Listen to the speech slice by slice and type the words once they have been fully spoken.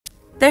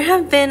There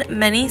have been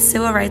many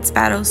civil rights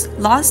battles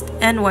lost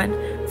and won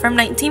from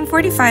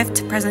 1945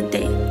 to present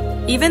day.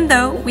 Even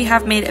though we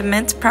have made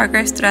immense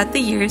progress throughout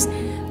the years,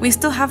 we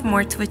still have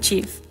more to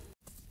achieve.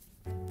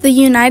 The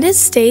United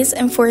States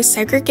enforced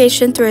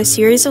segregation through a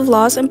series of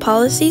laws and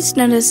policies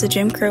known as the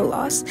Jim Crow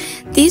laws.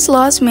 These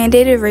laws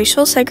mandated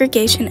racial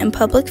segregation in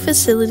public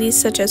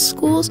facilities such as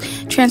schools,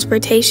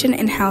 transportation,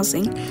 and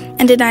housing,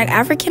 and denied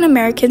African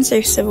Americans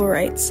their civil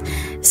rights.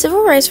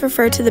 Civil rights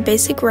refer to the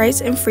basic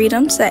rights and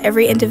freedoms that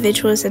every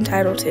individual is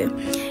entitled to.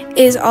 It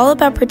is all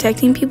about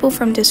protecting people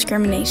from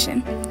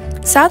discrimination.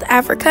 South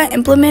Africa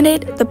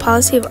implemented the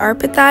policy of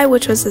apartheid,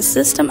 which was a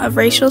system of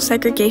racial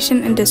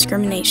segregation and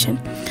discrimination.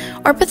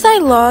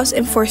 Apartheid laws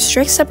enforced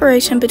strict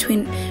separation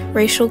between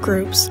racial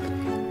groups,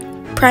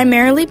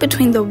 primarily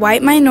between the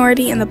white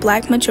minority and the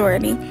black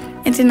majority,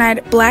 and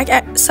denied black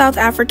South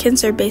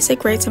Africans their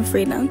basic rights and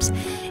freedoms.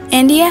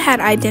 India had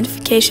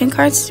identification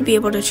cards to be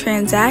able to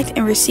transact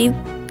and receive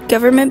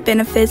government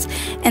benefits,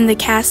 and the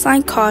caste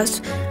line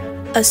caused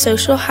a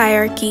social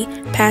hierarchy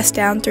passed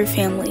down through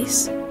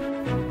families.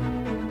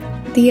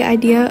 The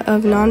idea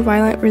of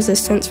nonviolent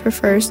resistance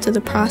refers to the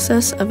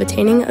process of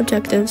attaining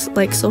objectives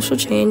like social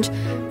change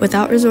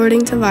without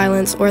resorting to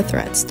violence or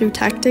threats through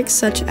tactics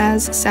such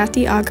as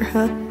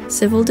satyagraha,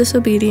 civil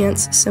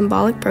disobedience,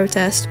 symbolic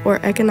protest, or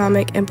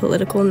economic and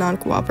political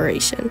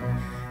non-cooperation.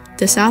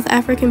 The South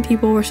African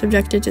people were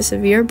subjected to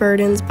severe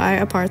burdens by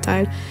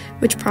apartheid,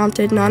 which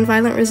prompted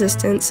nonviolent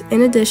resistance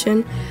in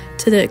addition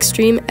to the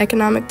extreme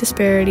economic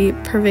disparity,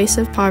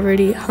 pervasive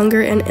poverty,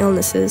 hunger, and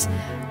illnesses.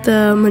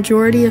 The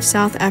majority of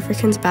South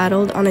Africans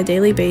battled on a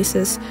daily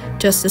basis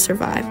just to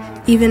survive,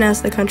 even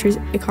as the country's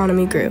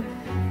economy grew.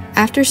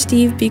 After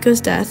Steve Biko's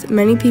death,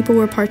 many people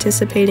were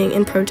participating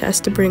in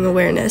protests to bring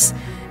awareness,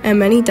 and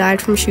many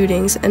died from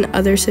shootings and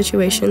other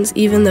situations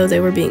even though they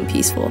were being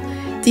peaceful.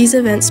 These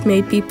events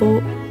made people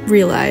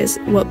realize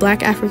what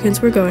Black Africans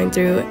were going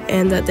through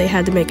and that they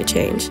had to make a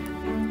change.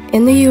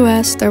 In the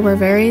U.S., there were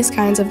various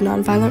kinds of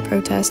nonviolent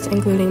protests,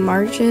 including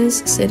marches,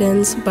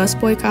 sit-ins, bus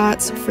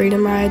boycotts,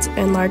 freedom rides,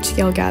 and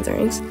large-scale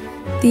gatherings.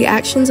 The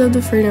actions of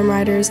the Freedom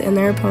Riders and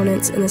their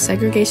opponents in the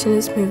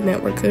segregationist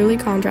movement were clearly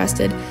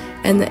contrasted,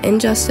 and the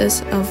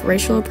injustice of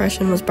racial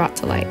oppression was brought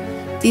to light.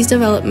 These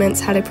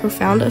developments had a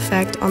profound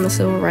effect on the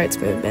civil rights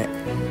movement.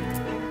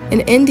 In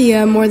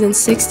India, more than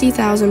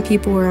 60,000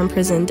 people were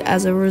imprisoned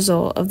as a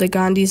result of the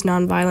Gandhi's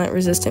nonviolent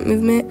resistance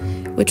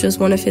movement, which was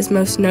one of his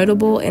most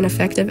notable and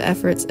effective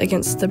efforts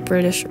against the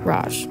British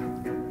Raj.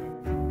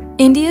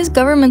 India's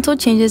governmental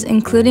changes,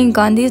 including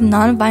Gandhi's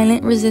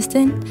nonviolent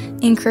resistance,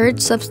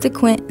 encouraged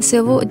subsequent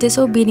civil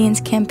disobedience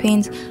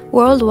campaigns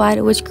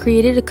worldwide, which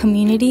created a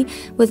community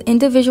with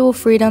individual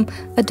freedom,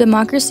 a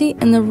democracy,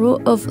 and the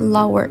rule of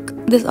law work.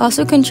 This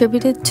also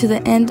contributed to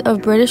the end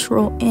of British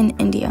rule in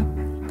India.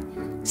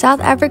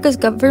 South Africa's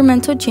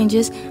governmental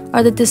changes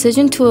are the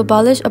decision to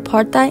abolish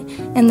apartheid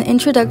and the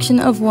introduction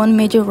of one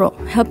major role,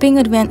 helping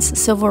advance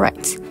civil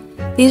rights.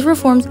 These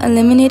reforms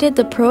eliminated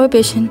the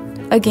prohibition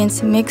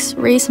against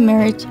mixed-race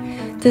marriage,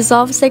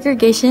 dissolved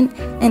segregation,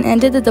 and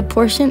ended the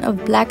deportation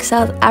of Black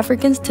South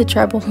Africans to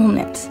tribal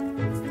homelands.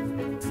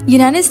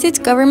 United States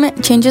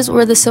government changes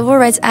were the Civil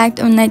Rights Act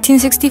of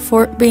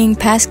 1964 being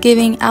passed,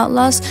 giving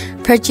outlaws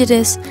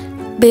prejudice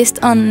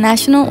based on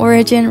national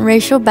origin,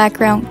 racial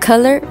background,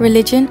 color,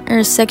 religion,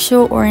 or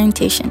sexual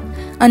orientation.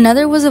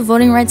 Another was the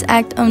Voting Rights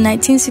Act of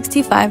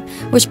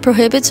 1965, which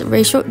prohibits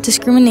racial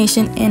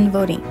discrimination in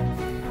voting.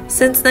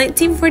 Since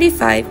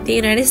 1945, the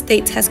United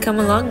States has come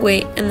a long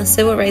way in the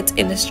civil rights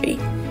industry.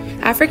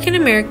 African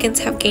Americans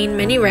have gained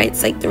many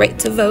rights like the right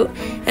to vote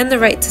and the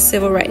right to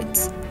civil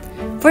rights.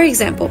 For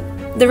example,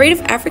 the rate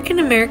of African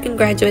American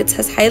graduates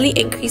has highly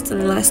increased in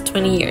the last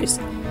 20 years.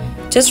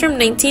 Just from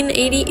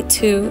 1982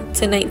 to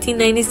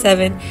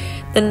 1997,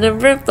 the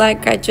number of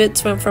Black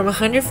graduates went from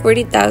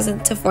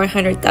 140,000 to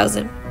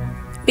 400,000.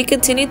 We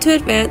continue to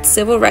advance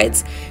civil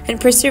rights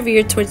and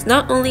persevere towards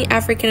not only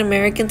African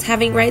Americans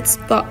having rights,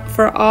 but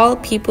for all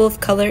people of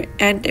color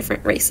and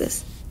different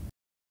races.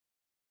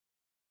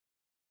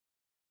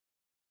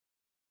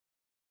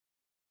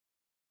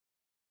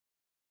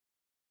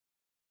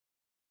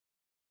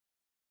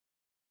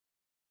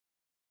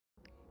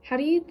 How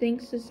do you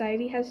think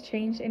society has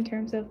changed in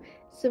terms of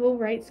civil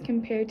rights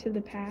compared to the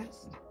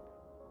past?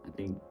 I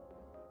think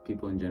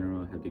people in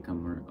general have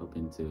become more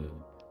open to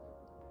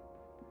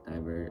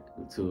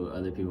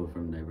other people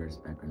from diverse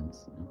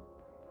backgrounds,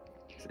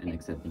 and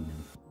accepting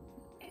them.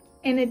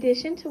 In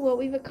addition to what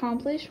we've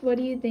accomplished, what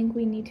do you think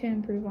we need to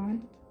improve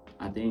on?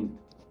 I think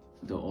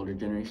the older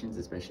generations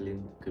especially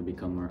could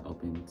become more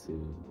open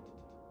to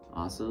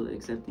also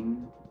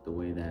accepting the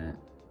way that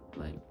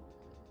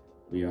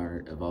we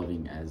are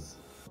evolving as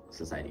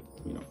society,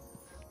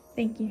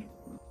 Thank you.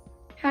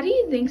 How do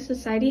you think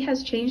society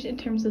has changed in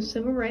terms of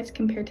civil rights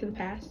compared to the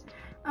past?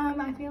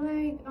 I feel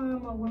like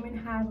women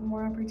have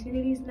more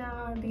opportunities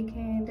now.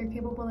 They're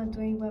capable of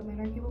doing what men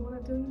are capable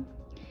of doing.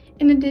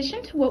 In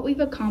addition to what we've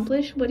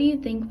accomplished, what do you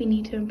think we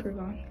need to improve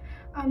on?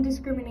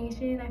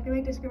 Discrimination. I feel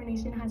like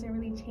discrimination hasn't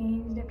really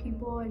changed. That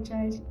people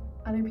judge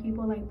other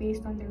people like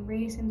based on their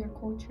race and their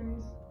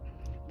cultures.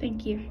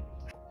 Thank you.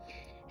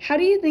 How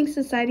do you think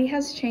society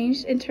has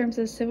changed in terms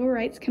of civil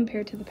rights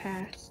compared to the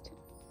past?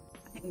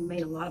 I think we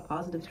made a lot of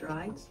positive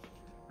strides.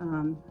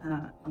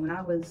 When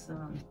I was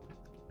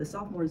the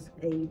sophomore's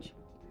age,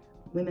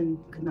 women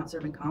could not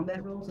serve in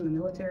combat roles in the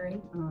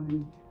military,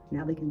 and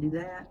now they can do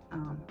that.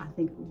 I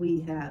think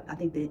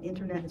the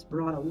internet has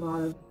brought a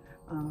lot of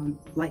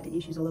light to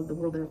issues all over the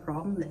world that are a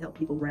problem, that help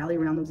people rally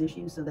around those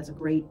issues. So that's a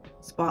great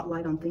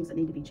spotlight on things that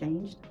need to be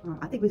changed.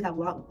 I think we have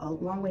a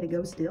long way to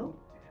go still,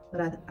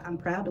 but I'm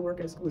proud to work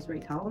at a school that's very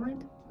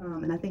tolerant.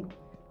 And I think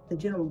the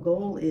general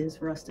goal is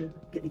for us to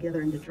get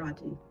together and to try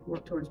to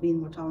work towards being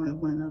more tolerant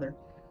of one another.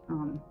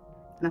 And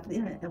I think the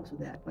internet helps with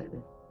that quite a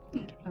bit.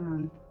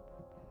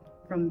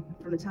 From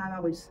the time I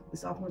was the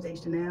sophomore's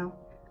age to now,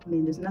 I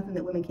mean, there's nothing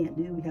that women can't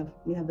do.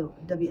 We have the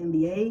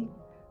WNBA,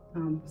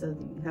 so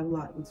you have a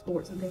lot with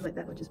sports and things like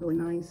that, which is really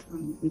nice.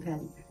 We've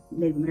had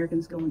Native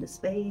Americans go into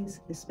space.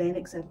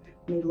 Hispanics have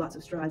made lots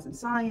of strides in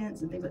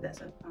science and things like that.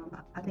 So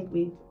I think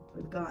we've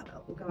done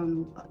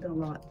a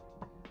lot,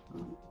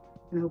 and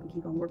I hope we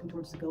keep on working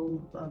towards the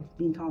goal of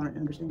being tolerant and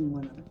understanding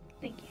one another.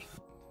 Thank you.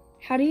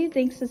 How do you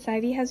think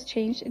society has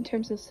changed in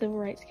terms of civil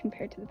rights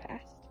compared to the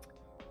past?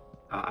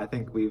 I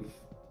think we've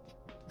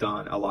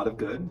done a lot of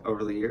good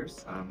over the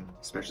years,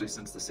 especially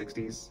since the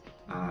 60s,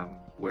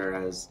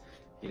 whereas,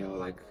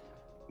 like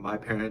my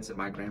parents and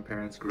my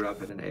grandparents grew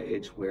up in an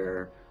age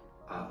where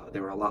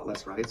there were a lot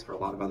less rights for a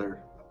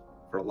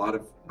lot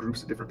of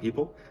groups of different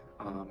people,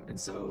 and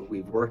so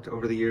we've worked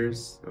over the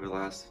years, over the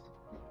last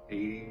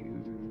 80,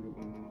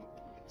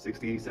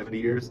 60, 70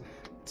 years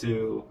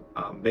to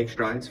make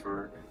strides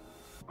for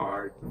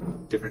our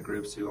different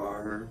groups who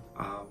are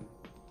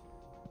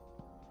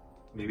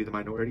maybe the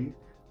minority,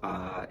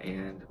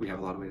 and we have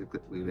a lot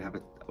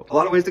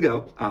of ways to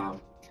go.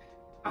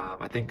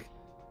 I think,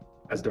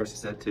 as Darcy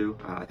said too,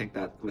 I think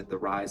that with the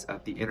rise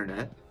of the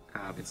internet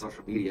and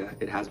social media,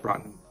 it has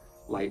brought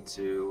light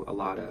to a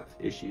lot of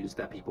issues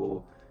that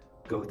people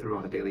go through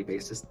on a daily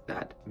basis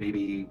that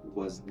maybe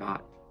was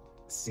not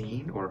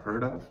seen or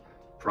heard of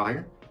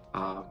prior,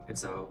 and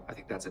so I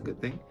think that's a good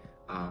thing.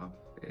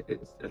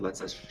 It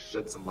lets us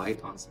shed some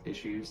light on some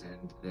issues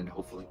and then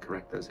hopefully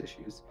correct those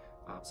issues.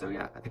 So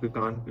yeah, I think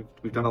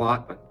we've done a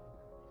lot, but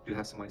we do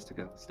have some ways to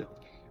go still.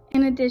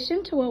 In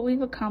addition to what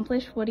we've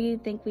accomplished, what do you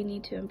think we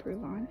need to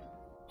improve on?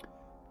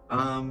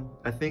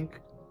 I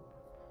think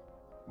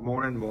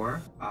more and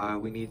more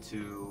we need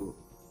to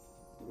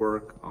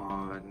work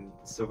on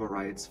civil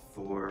rights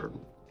for,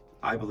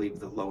 I believe,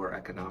 the lower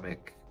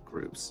economic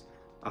groups.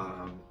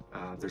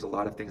 There's a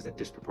lot of things that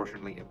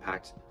disproportionately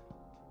impact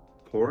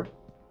poor,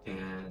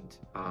 and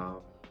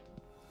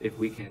if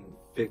we can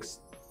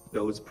fix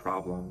those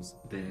problems,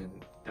 then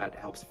that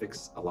helps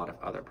fix a lot of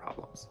other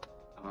problems,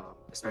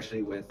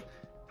 especially with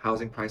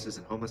housing prices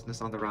and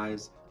homelessness on the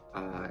rise.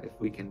 If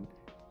we can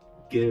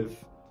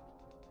give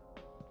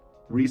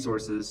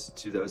resources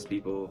to those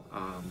people,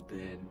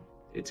 then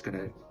it's going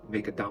to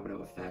make a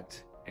domino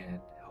effect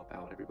and help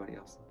out everybody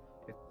else.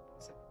 Yeah.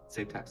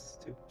 Save taxes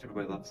too, which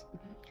everybody loves.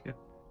 Yeah.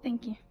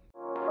 Thank you.